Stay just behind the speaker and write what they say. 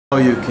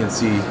can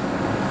see.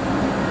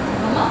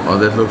 Oh,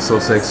 that looks so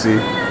sexy.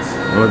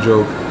 No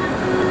joke.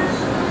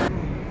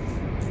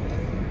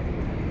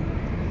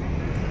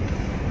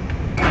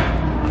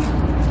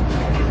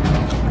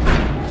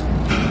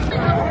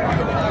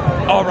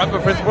 Alright my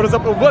friends, what is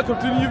up and welcome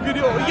to a new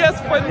video. Yes,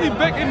 finally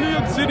back in New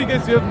York City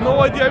guys. You have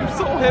no idea, I'm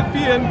so happy,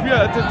 and we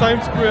are at the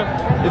Times Square.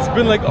 It's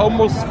been like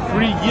almost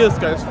 3 years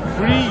guys,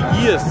 3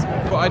 years.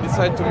 So I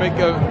decided to make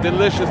a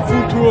delicious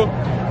food tour.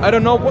 I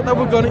don't know what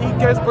we're gonna eat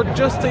guys, but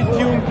just stay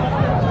tuned.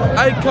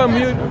 I come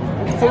here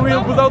for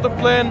real without a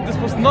plan. This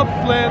was not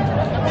planned.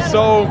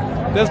 So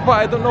that's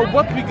why I don't know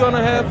what we're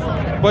gonna have,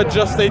 but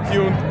just stay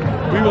tuned.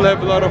 We will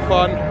have a lot of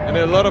fun and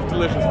a lot of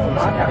delicious food.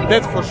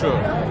 That's for sure.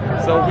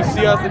 So we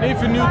see us, and if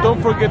you're new,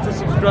 don't forget to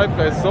subscribe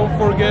guys. Don't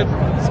forget,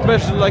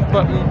 smash the like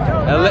button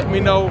and let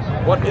me know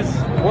what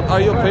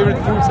are your favorite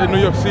foods in New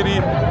York City.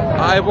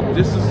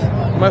 This is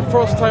my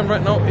first time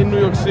right now in New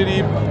York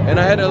City, and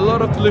I had a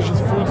lot of delicious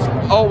foods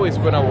always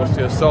when I was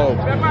here. So,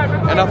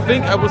 and I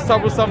think I will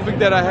start with something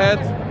that I had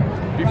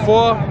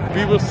before.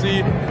 We will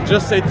see.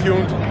 Just stay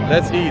tuned.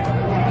 Let's eat.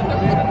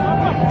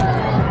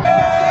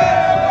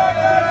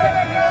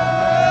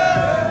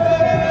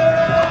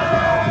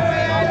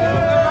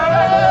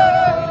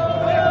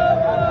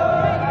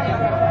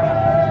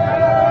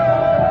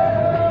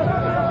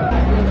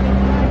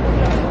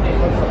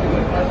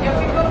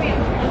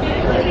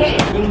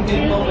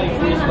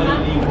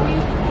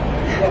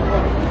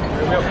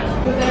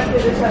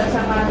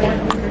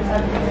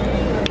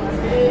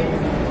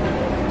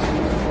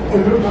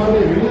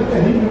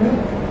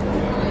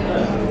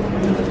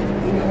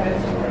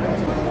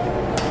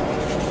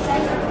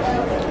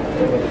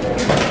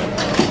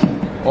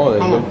 Oh,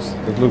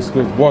 it looks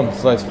good. One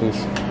slice, please.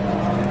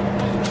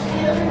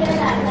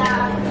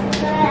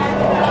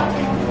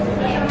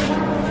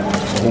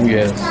 Oh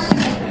yes.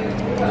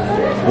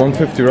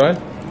 150, right?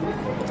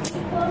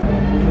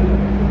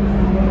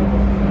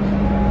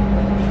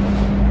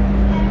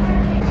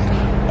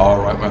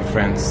 Alright my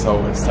friends,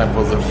 so it's time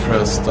for the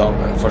first stop,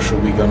 and for sure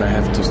we're gonna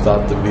have to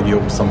start the video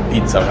with some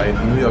pizza, right?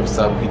 New York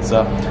style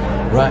pizza.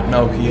 Right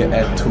now here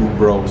at Two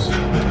Bros.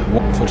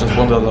 For just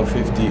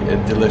 $1.50 a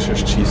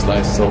delicious cheese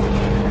slice. So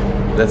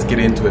let's get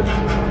into it.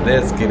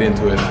 Let's get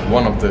into it.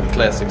 One of the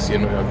classics here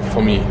in New York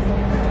for me.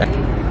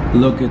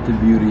 Look at the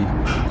beauty.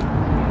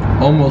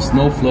 Almost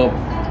no flop.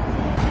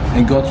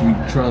 And got we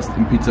trust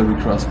in pizza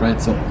recrust, right?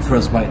 So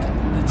first bite.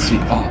 Let's see.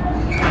 Oh.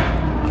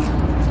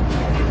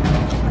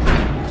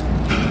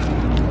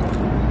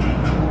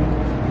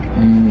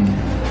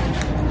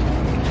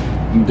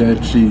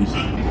 That cheese,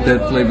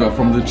 that flavor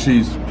from the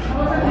cheese,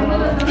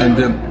 and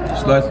the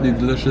slightly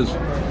delicious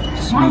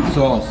sweet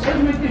sauce.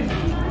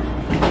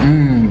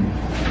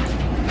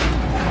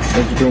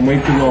 It's been way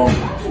too long,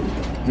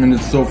 and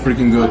it's so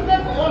freaking good.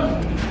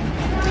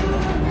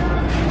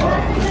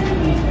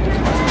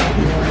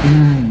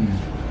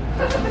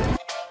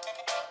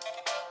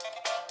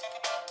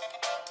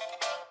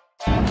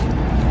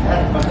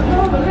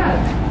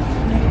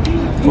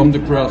 From the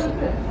crust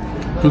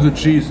to the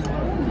cheese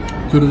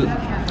to the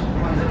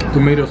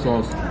tomato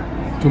sauce.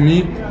 To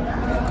me,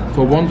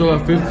 for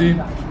 $1.50,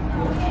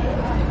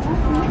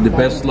 the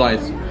best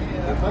slice,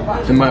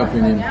 in my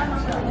opinion.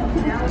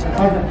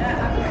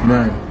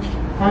 Man.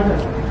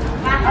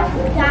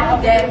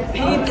 That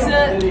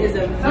pizza is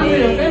amazing.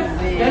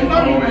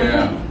 Oh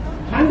yeah.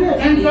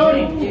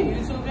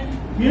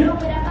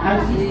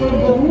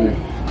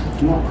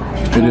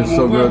 It is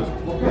so good.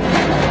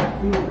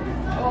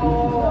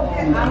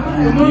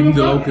 Even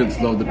the locals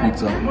love the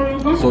pizza,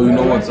 so you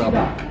know what's up.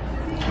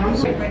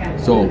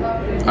 So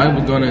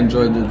I'm gonna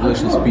enjoy the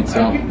delicious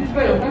pizza.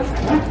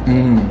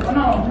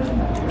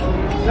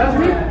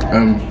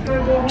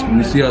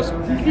 We see us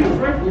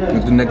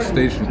at the next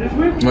station,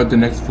 not the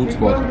next food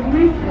spot.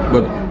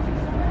 But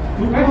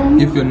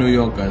if you're in New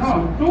York guys,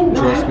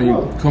 trust me,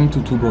 come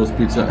to Two Bros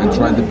Pizza and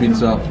try the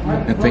pizza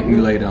and thank me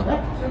later.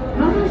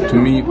 To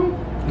me,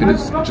 it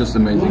is just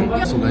amazing.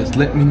 So guys,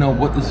 let me know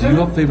what is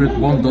your favorite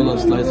 $1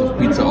 slice of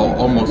pizza, or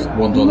almost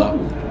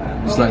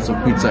 $1 slice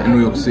of pizza in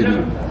New York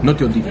City. Not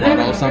your default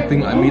or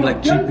something, I mean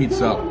like cheap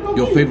pizza,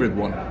 your favorite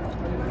one.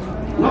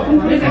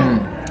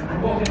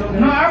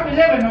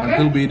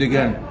 Until we eat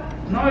again.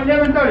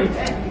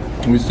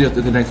 We see us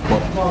at the next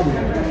spot.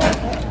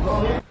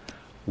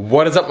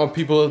 What is up my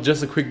people?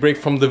 Just a quick break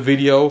from the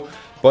video,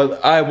 but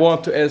I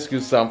want to ask you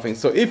something.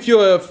 So if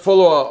you're a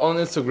follower on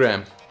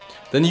Instagram,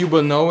 then you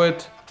will know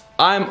it.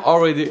 I'm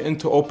already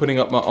into opening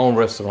up my own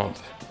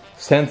restaurant.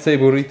 SENSEI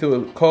BURRITO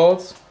it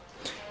calls.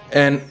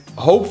 And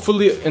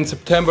hopefully in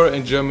September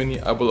in Germany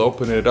I will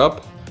open it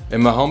up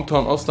in my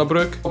hometown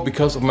Osnabrück.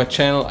 Because of my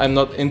channel I'm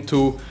not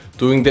into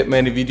doing that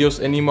many videos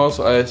anymore,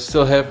 so I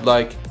still have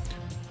like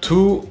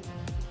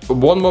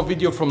one more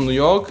video from New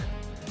York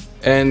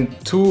and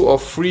 2 or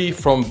 3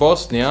 from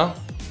Bosnia,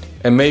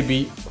 and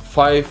maybe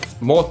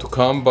 5 more to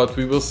come, but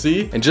we will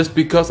see. And just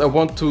because I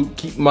want to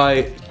keep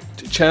my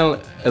channel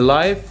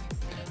alive,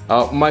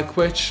 My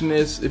question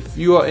is if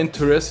you are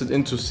interested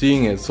into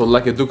seeing it, so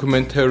like a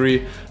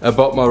documentary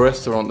about my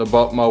restaurant,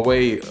 about my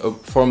way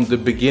from the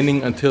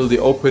beginning until the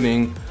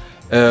opening,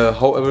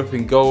 how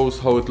everything goes,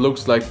 how it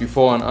looks like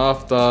before and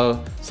after,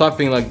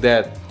 something like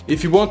that.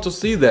 If you want to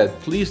see that,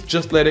 please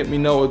just let me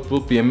know, it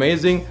would be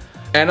amazing.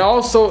 And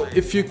also,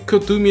 if you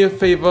could do me a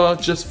favor,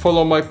 just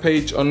follow my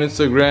page on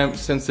Instagram,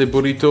 SENSEI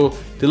BURRITO.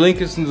 The link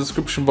is in the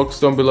description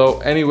box down below.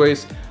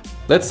 Anyways,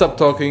 let's stop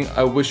talking.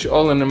 I wish you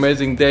all an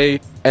amazing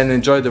day and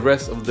enjoy the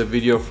rest of the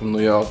video from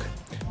New York.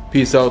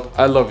 Peace out.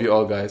 I love you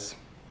all, guys.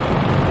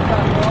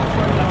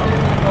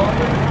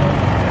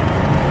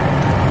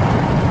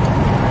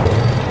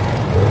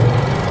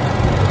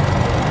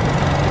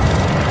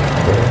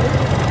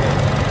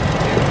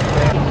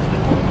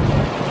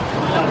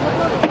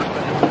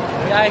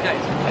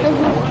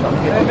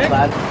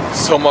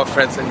 So my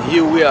friends, and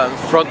here we are in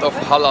front of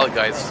Halal,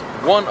 guys,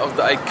 one of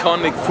the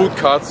iconic food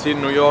carts here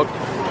in New York.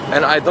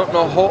 And I don't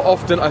know how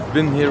often I've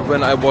been here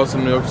when I was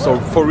in New York, so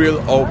for real,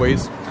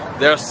 always.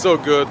 They're so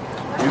good.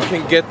 You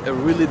can get a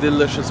really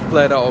delicious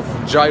platter of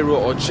gyro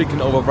or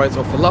chicken over rice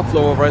or falafel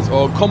over rice,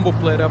 or a combo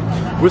platter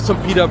with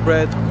some pita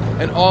bread,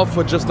 and all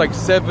for just like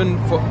 $7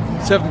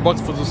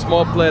 for the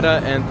small platter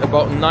and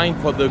about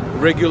 $9 for the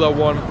regular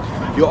one.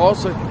 You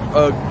also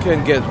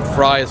can get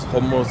fries,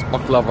 hummus,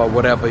 baklava,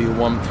 whatever you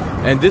want.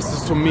 And this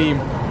is to me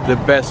the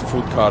best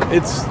food cart.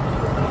 It's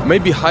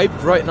maybe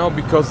hyped right now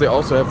because they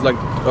also have like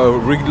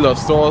regular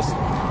stores,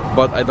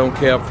 but I don't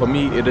care. For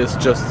me, it is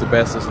just the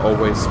best as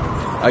always.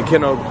 I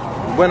cannot,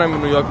 when I'm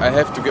in New York, I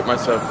have to get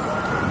myself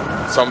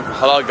some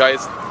halal,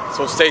 guys.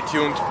 So stay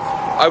tuned.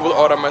 I will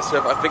order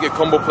myself, I think, a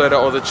combo platter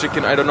or the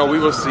chicken. I don't know, we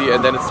will see,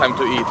 and then it's time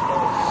to eat.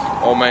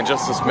 Oh man,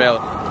 just the smell.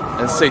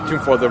 And stay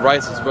tuned for the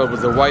rice as well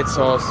with the white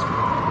sauce.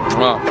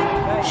 Wow,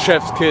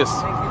 chef's kiss.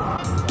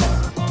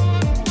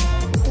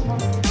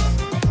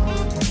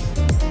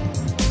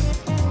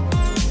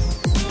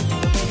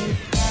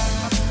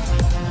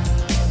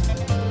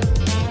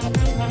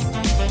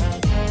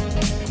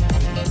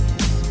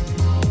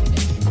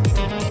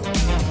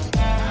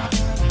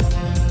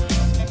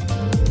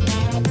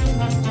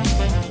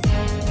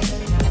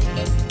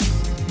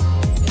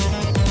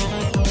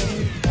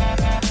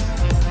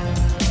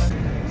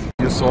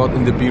 You saw it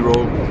in the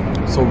B-roll.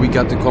 So we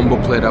got the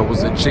combo platter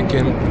with the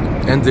chicken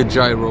and the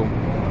gyro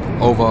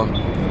over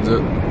the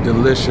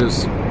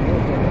delicious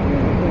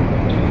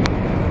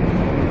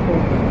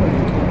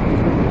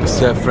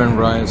saffron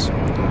rice,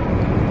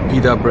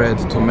 pita bread,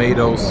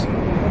 tomatoes,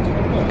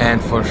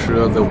 and for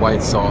sure the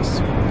white sauce.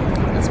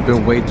 It's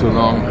been way too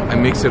long. I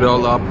mix it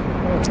all up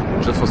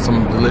just for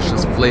some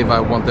delicious flavor.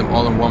 I want them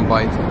all in one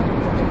bite.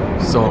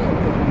 So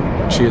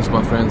cheers,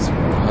 my friends.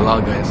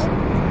 Halal, guys.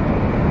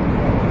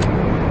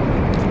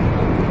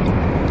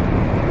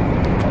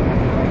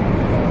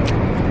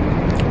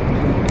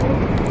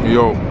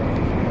 Yo,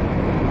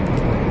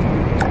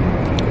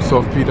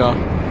 soft pita.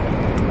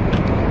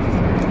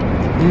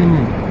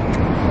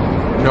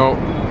 No,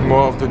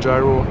 more of the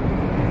gyro.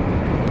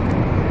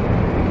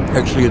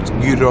 Actually, it's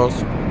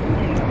gyros,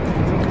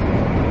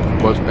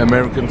 but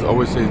Americans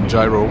always say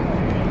gyro.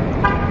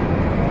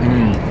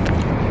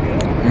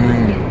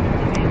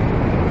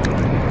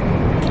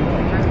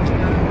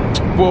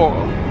 Whoa,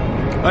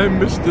 I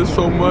miss this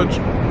so much.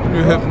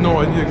 You have no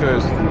idea,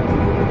 guys.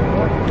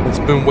 It's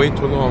been way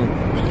too long.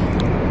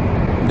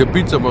 The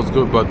pizza was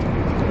good, but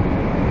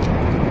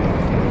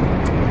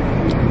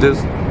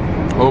this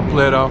whole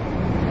platter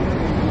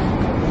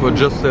for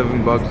just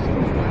 $7.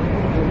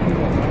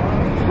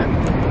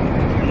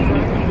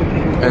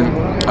 And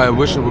I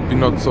wish it would be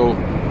not so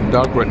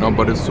dark right now,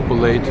 but it's super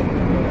late.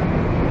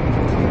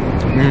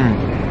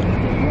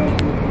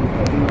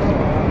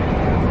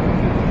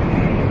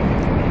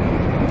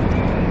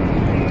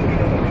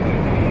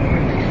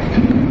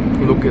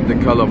 Look at the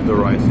color of the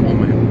rice, oh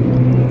man.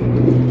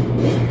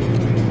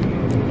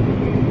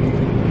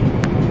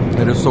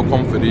 It is so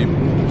comfy.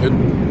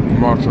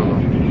 Mashallah.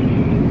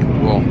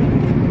 Wow.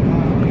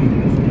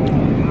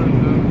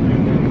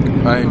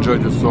 I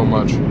enjoyed it so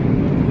much.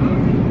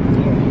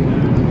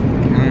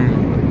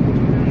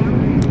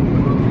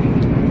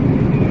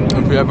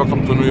 If you ever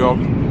come to New York,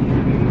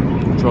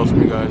 trust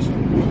me, guys,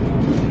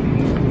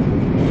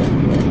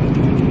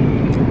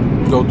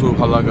 go to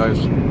Halal, guys,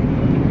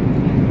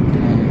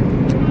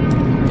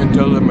 and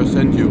tell them I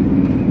sent you.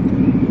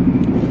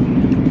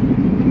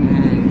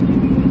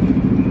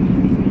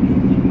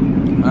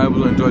 I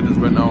will enjoy this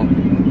right now.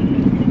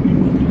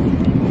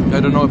 I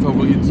don't know if I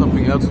will eat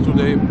something else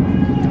today,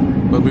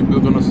 but we're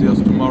gonna see us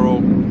tomorrow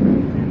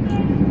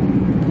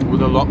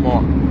with a lot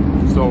more.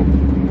 So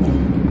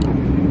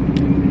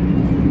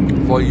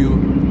for you,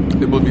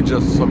 it will be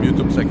just some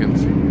YouTube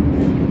seconds.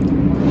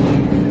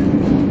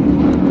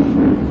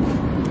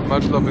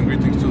 Much love and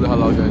greetings to the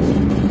Halal, guys.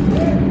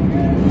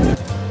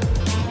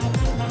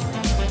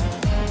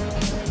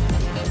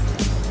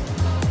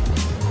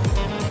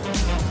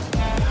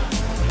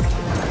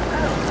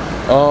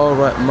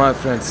 Alright my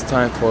friends,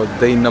 time for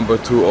day number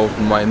 2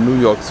 of my New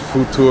York's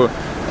food tour,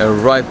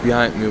 and right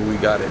behind me we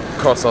got it,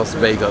 KOSSARS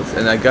Bagels,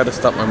 and I gotta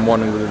start my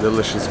morning with a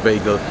delicious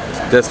bagel,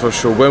 that's for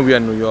sure. When we are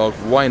in New York,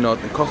 why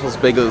not? And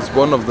KOSSARS Bagel is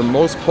one of the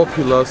most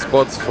popular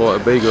spots for a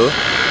bagel,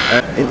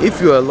 and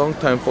if you are a long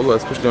time follower,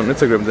 especially on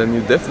Instagram, then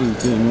you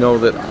definitely know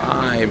that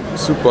I'm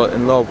super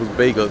in love with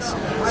bagels.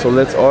 So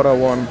let's order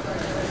one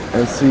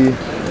and see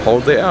how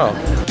they are.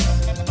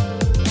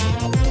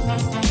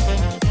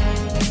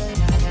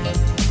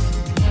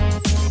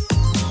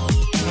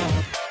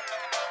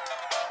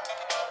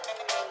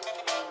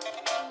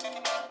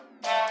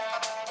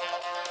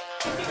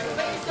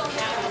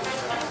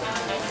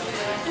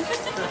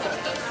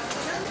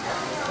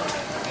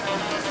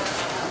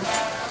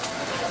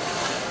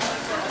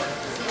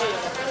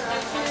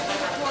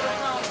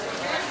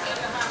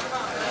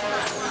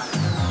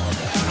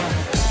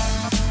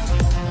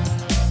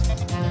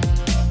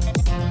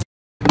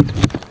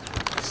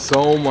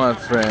 So my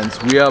friends,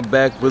 we are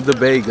back with the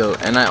bagel,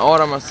 and I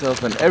ordered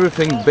myself an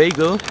everything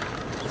bagel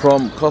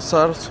from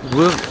KOSSARS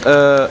with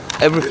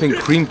everything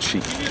cream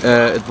cheese.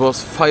 It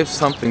was 5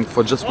 something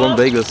for just one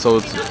bagel, so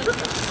it's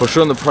for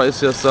sure on the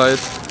pricier side,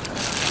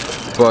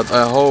 but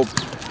I hope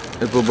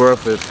it will be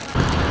worth it.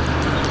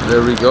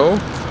 There we go.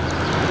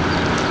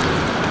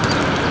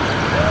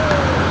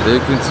 There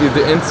you can see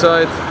the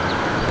inside,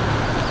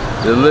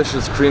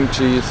 delicious cream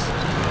cheese.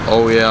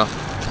 Oh yeah.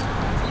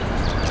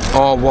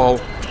 Oh wow.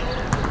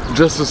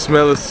 Just the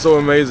smell is so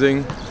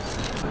amazing.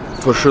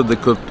 For sure they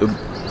could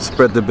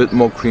spread a bit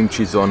more cream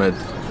cheese on it.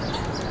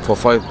 For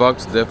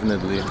 $5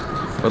 definitely.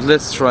 But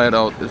let's try it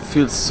out. It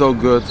feels so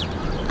good.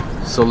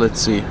 So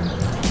let's see.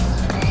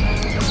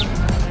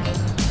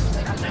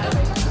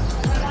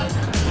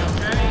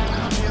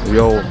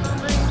 Yo.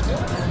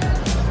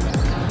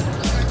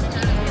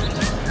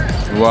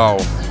 Wow.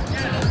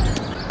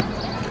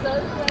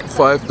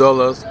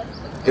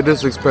 $5. It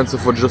is expensive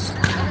for just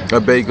a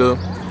bagel,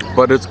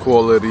 but it's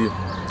quality.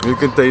 You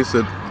can taste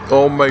it.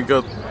 Oh my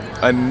god,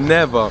 I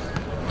never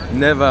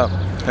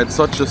had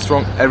such a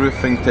strong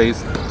everything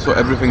taste, so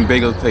everything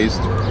bagel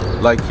taste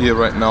like here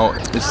right now.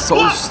 It's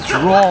so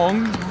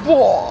strong.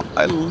 Whoa,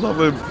 I love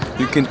it.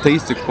 You can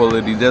taste the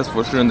quality, that's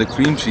for sure, and the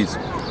cream cheese.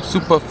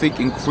 Super thick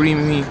and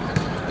creamy,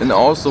 and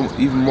also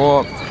even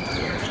more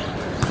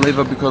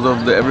flavor because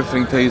of the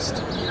everything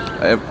taste,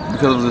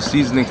 because of the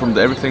seasoning from the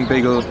everything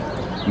bagel.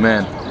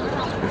 Man,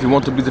 if you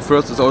want to be the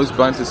first, as always,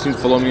 behind the scenes,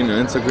 follow me on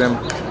Instagram.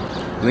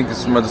 Link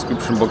is in my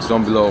description box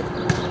down below.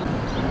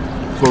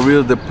 For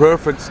real, the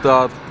perfect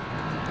start.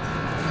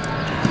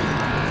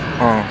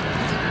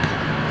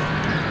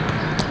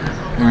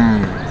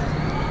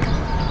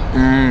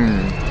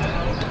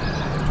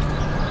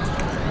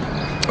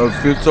 It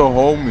feels so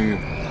homey.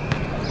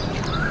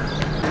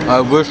 I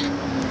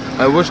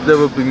wish there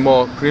would be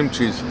more cream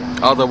cheese.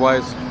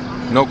 Otherwise,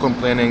 no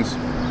complainings.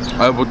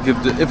 I would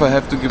give the, if I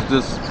have to give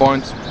this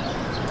points,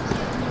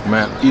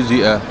 man,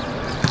 easy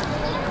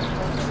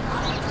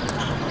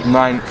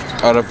 9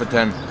 out of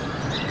 10.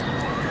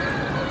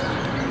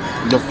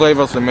 The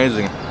flavor is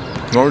amazing.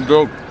 No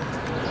joke.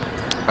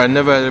 I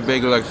never had a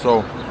bagel like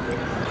so.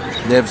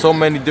 They have so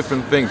many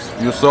different things.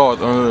 You saw it.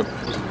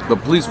 But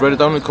please write it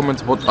down in the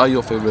comments what are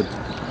your favorite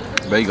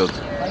bagels.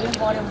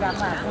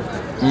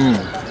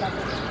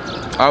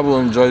 I will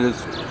enjoy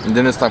this. And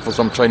then it's time for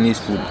some Chinese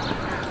food.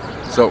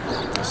 So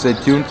stay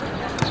tuned.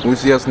 We'll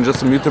see us in just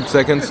some YouTube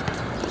seconds.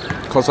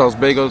 KOSSARS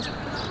Bagels.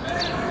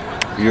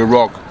 You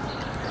rock.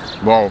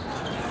 Wow.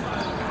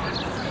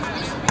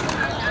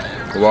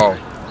 Wow.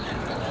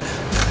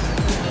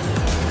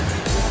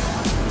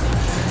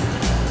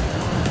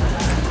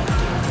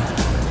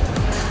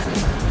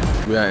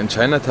 We are in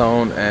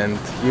Chinatown, and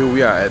here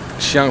we are at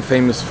Xian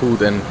famous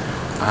food, and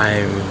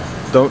I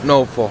don't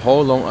know for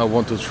how long I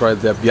want to try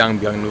their biang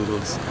biang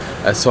noodles.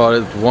 I saw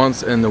it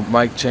once in the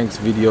Mike Chang's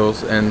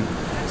videos, and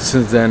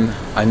since then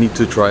I need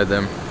to try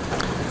them.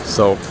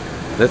 So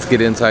let's get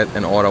inside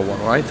and order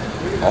one, right?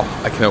 Oh,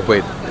 I cannot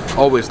wait.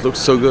 Always looks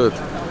so good.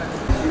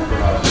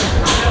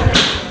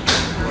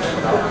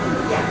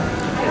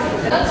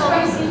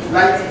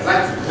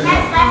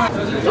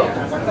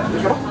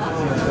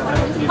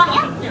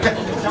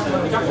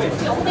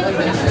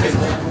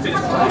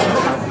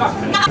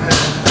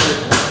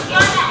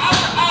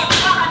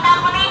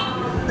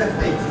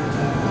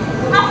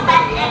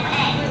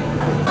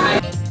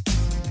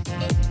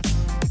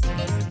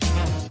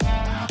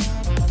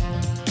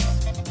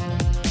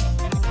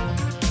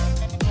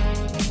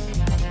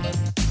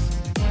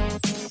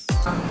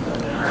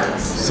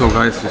 So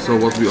guys, you saw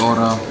what we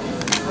order.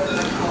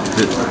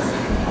 The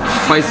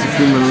spicy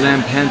human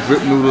lamb hand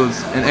drip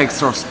noodles and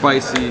extra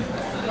spicy.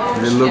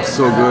 They look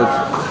so good.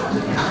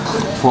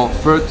 For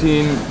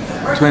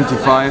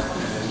 $13.25.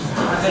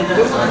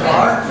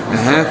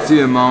 Half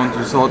the amount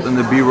you saw it in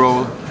the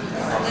B-roll.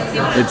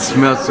 It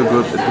smells so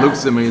good, it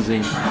looks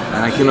amazing,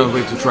 and I cannot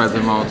wait to try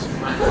them out.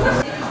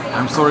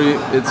 I'm sorry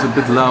it's a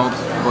bit loud,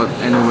 but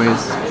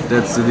anyways,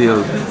 that's the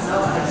deal.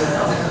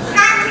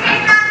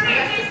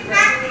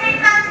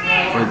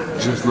 But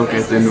just look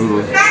at the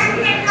noodle.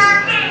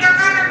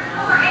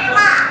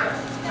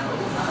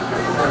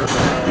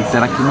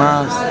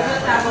 Itadakimasu.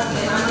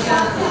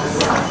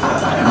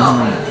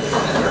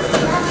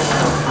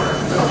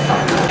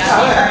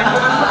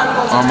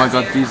 Oh my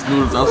god, these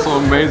noodles are so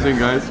amazing,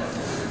 guys.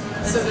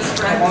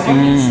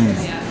 And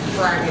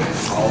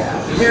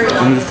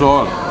you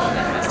saw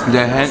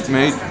they're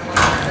handmade,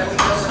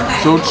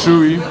 so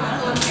chewy.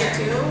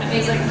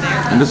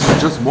 And this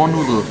is just one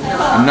noodle.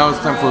 And now it's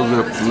time for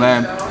the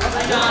lamb.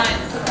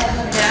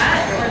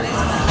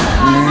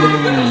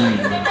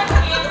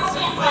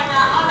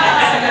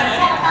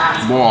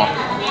 Boah.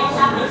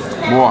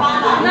 Boah.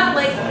 Not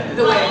like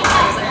the way it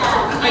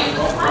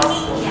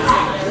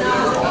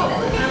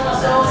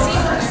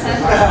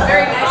sounds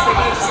very nice of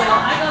you, just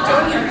like,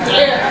 don't even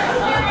dare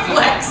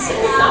flex.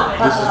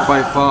 This is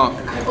by far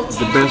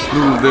the best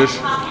noodle dish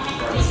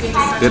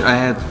that I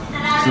had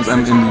since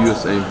I'm in the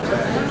USA.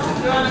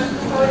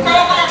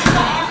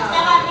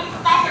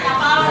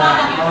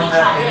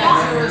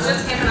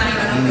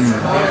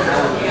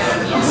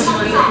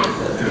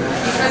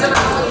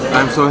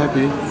 I'm so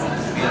happy.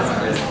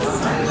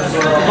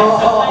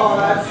 Oh,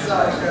 that's so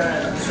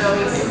good.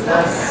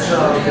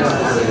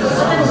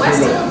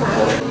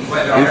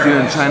 If you're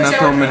in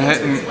Chinatown,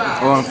 Manhattan,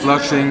 or in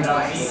Flushing,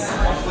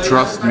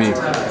 trust me,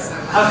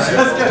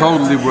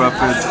 totally worth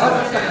it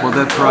for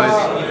that price.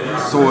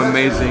 So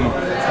amazing.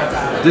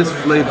 This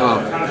flavor,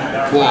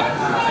 wow.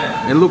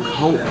 And look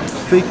how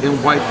thick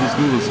and white these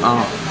noodles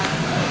are.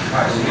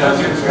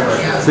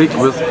 Thick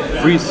with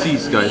 3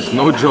 C's, guys,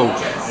 no joke.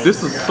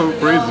 This is so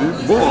crazy.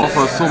 Both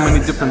offer so many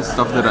different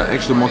stuff that I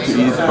actually want to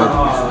eat, but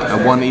I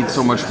want to eat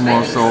so much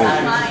more, so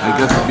I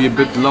got to be a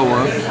bit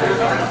lower.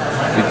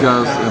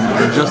 Because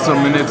in just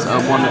some minutes I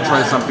want to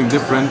try something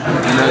different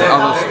in that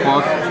other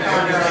spot.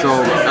 So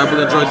I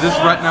will enjoy this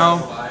right now,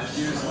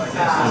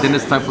 and then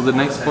it's time for the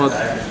next spot.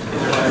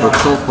 But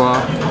so far,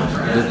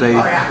 the day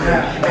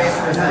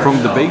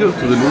from the bagel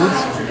to the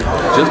noodles,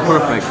 just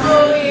perfect.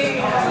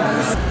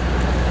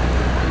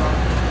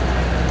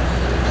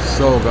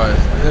 So guys,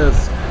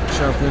 here's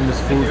Chinese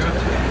food,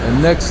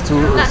 and next to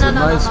is a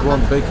nice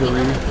warm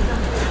bakery,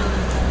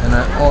 and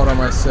I order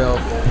myself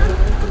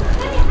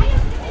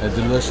a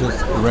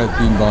delicious red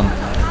bean bun.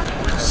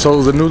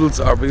 So the noodles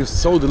are being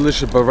so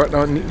delicious, but right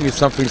now I need me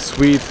something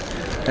sweet,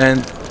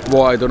 and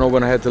well, I don't know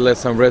when I had the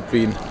last time red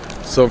bean.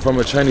 So from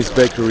a Chinese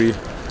bakery,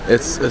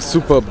 it's a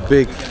super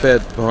big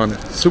fat bun,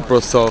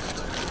 super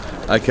soft.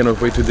 I cannot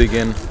wait to dig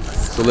in.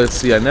 So let's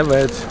see, I never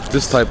had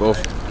this type of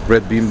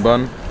red bean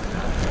bun,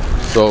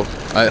 so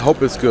I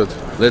hope it's good.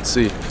 Let's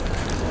see.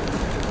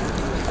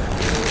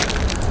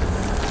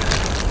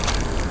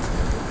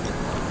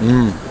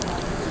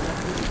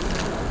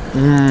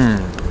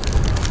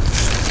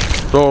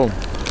 So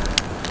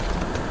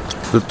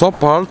the top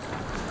part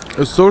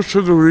is so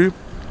sugary.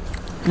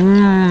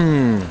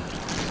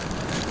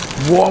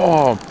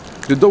 Wow,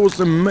 the dough is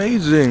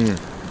amazing,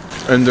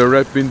 and the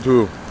red bean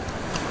too.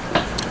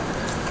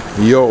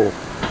 Yo,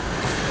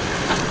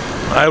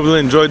 I will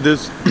enjoy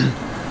this,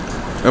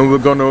 and we're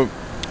gonna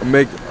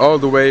make all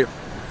the way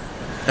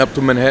up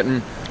to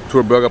Manhattan to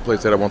a burger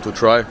place that I want to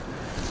try.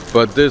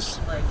 But this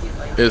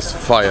is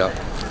fire,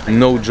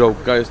 no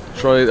joke, guys.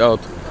 Try it out.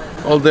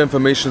 All the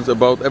information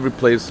about every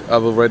place I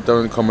will write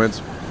down in the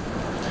comments.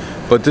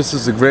 But this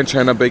is the Grand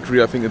China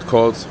Bakery, I think it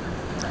calls,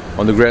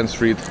 on the Grand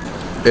Street.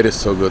 It is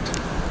so good.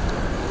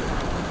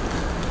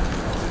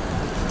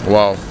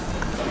 Wow.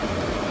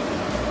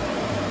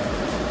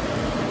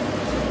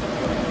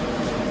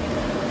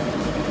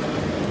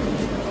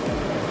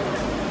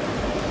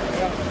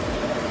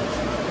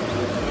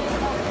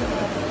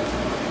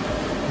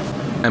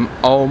 I'm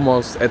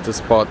almost at the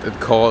spot. It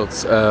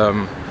calls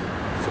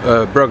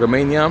Burger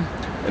Mania,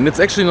 and it's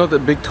actually not a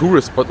big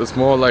tourist spot. It's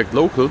more like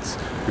locals,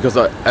 because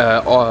I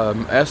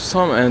asked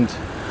some and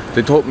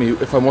they told me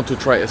if I want to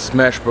try a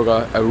smash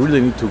burger, I really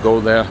need to go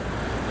there.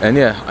 And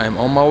yeah, I'm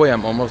on my way.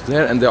 I'm almost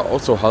there, and they're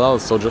also halal.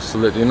 So just to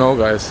let you know,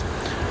 guys.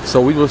 So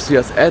we will see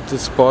us at the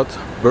spot,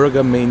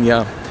 Burger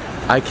Mania.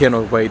 I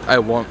cannot wait. I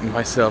want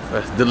myself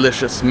a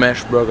delicious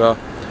smash burger.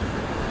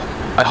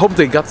 I hope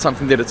they got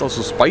something that is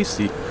also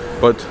spicy,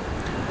 but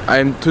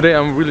today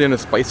I'm really in a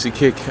spicy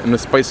kick, in a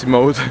spicy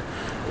mode.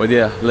 But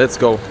yeah, let's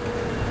go.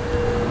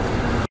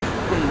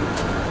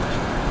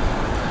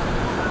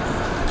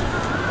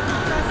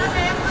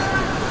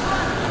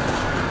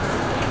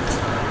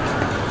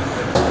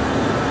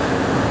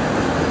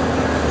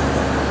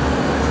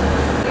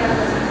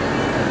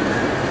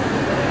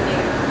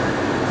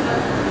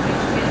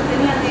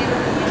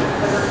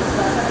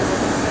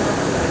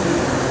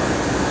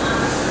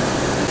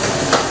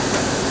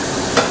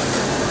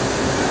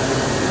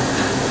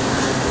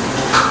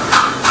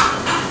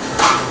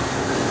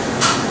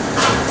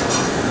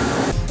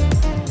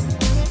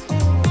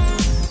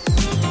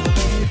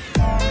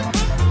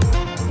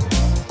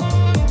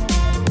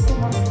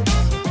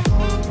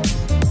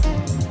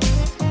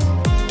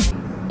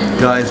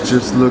 Guys,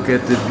 just look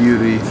at the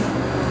beauty.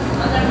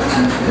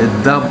 A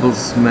double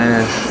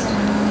smash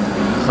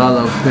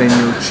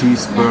jalapeno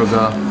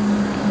cheeseburger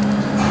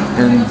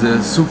in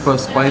the super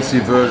spicy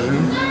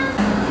version.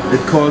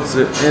 It calls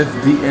it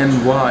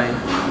FDNY,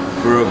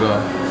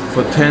 burger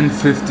for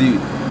 $10.50,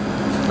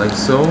 like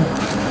so.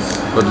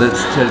 But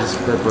let's tear this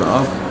pepper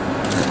up.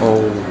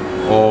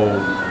 Oh,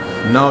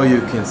 now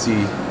you can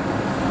see.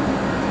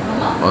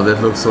 Oh,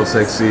 that looks so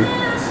sexy.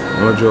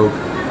 No joke.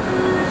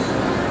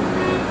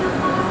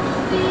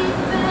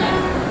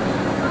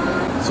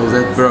 So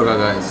that burger,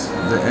 guys,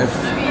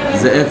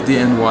 the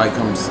FDNY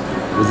comes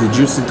with a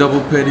juicy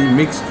double patty,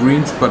 mixed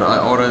greens, but I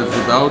ordered it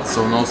without,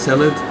 so no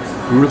salad,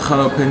 grilled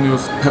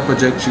jalapenos, pepper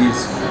jack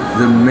cheese,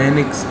 the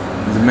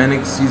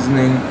manic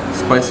seasoning,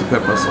 spicy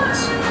pepper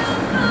sauce.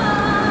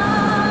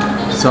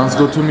 Sounds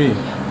good to me.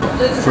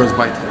 First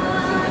bite.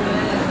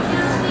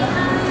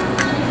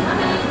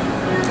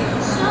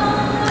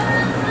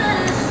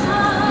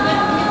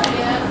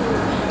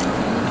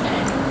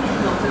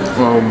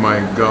 Oh my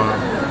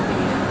god.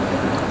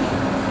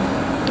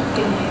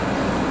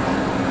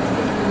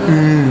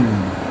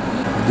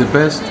 The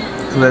best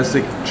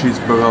classic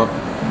cheeseburger,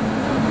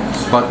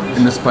 but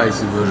in a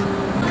spicy version.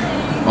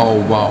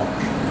 Oh wow.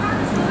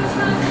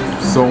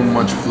 So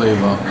much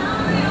flavor.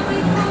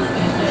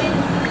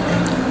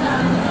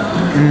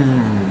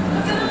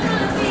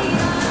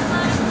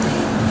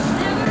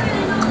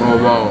 Oh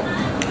wow.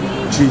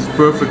 Cheese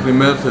perfectly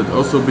melted,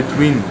 also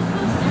between.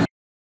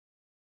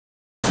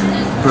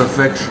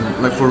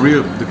 Perfection, like for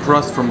real. The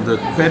crust from the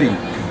patty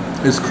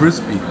is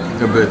crispy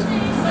a bit.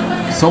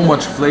 So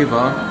much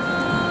flavor,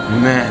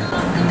 man.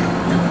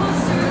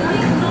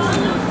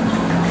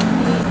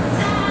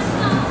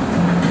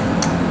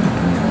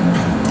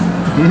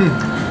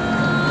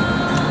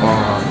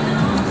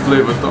 Oh,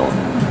 flavor though.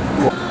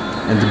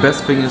 And the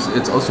best thing is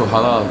it's also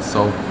halal,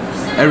 so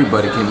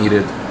everybody can eat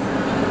it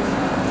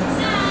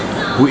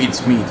who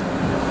eats meat.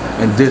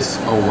 And this,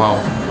 oh wow.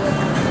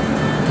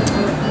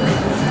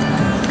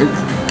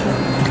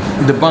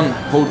 The bun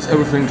holds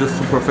everything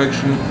just to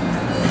perfection.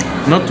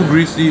 Not too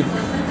greasy.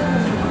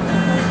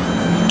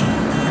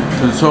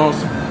 The sauce,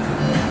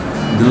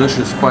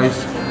 delicious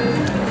spice,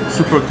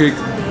 super kick.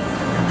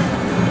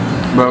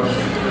 But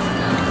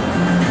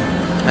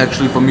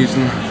actually for me,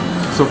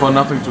 so far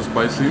nothing too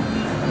spicy.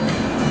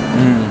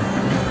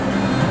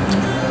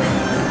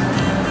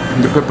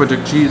 The pepper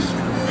jack cheese.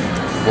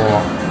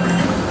 Wow.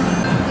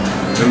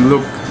 And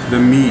look, the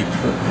meat,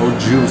 how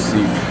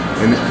juicy.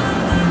 And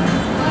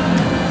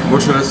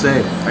what should I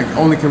say? I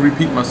only can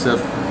repeat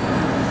myself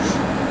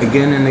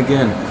again and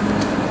again.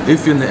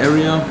 If you're in the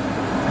area,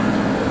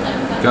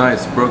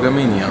 guys, Burger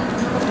Mania.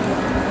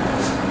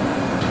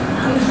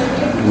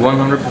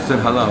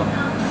 100% halal.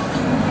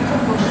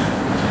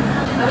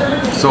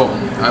 So,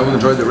 I will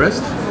enjoy the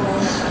rest.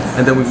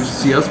 And then we will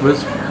see us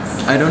with,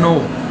 I don't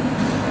know.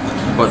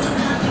 But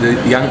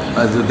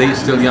the day is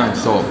still young,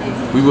 so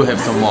we will have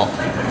some more.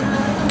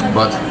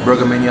 But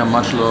Burger Mania,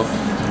 much love.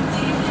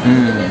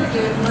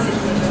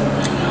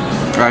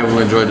 I will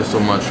enjoy this so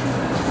much.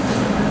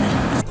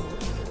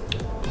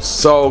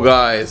 So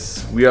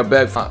guys, we are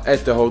back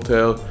at the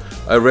hotel.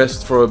 I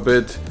rest for a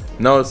bit.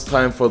 Now it's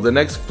time for the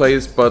next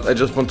place, but I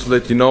just want to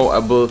let you know I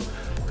will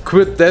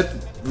quit that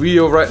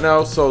video right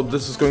now, so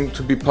this is going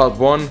to be part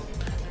 1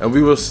 and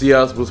we will see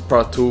us with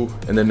part 2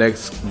 in the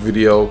next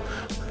video.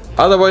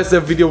 Otherwise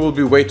that video will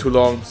be way too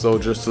long, so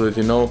just to let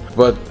you know.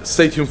 But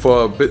stay tuned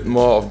for a bit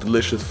more of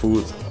delicious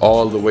food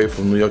all the way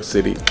from New York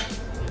City.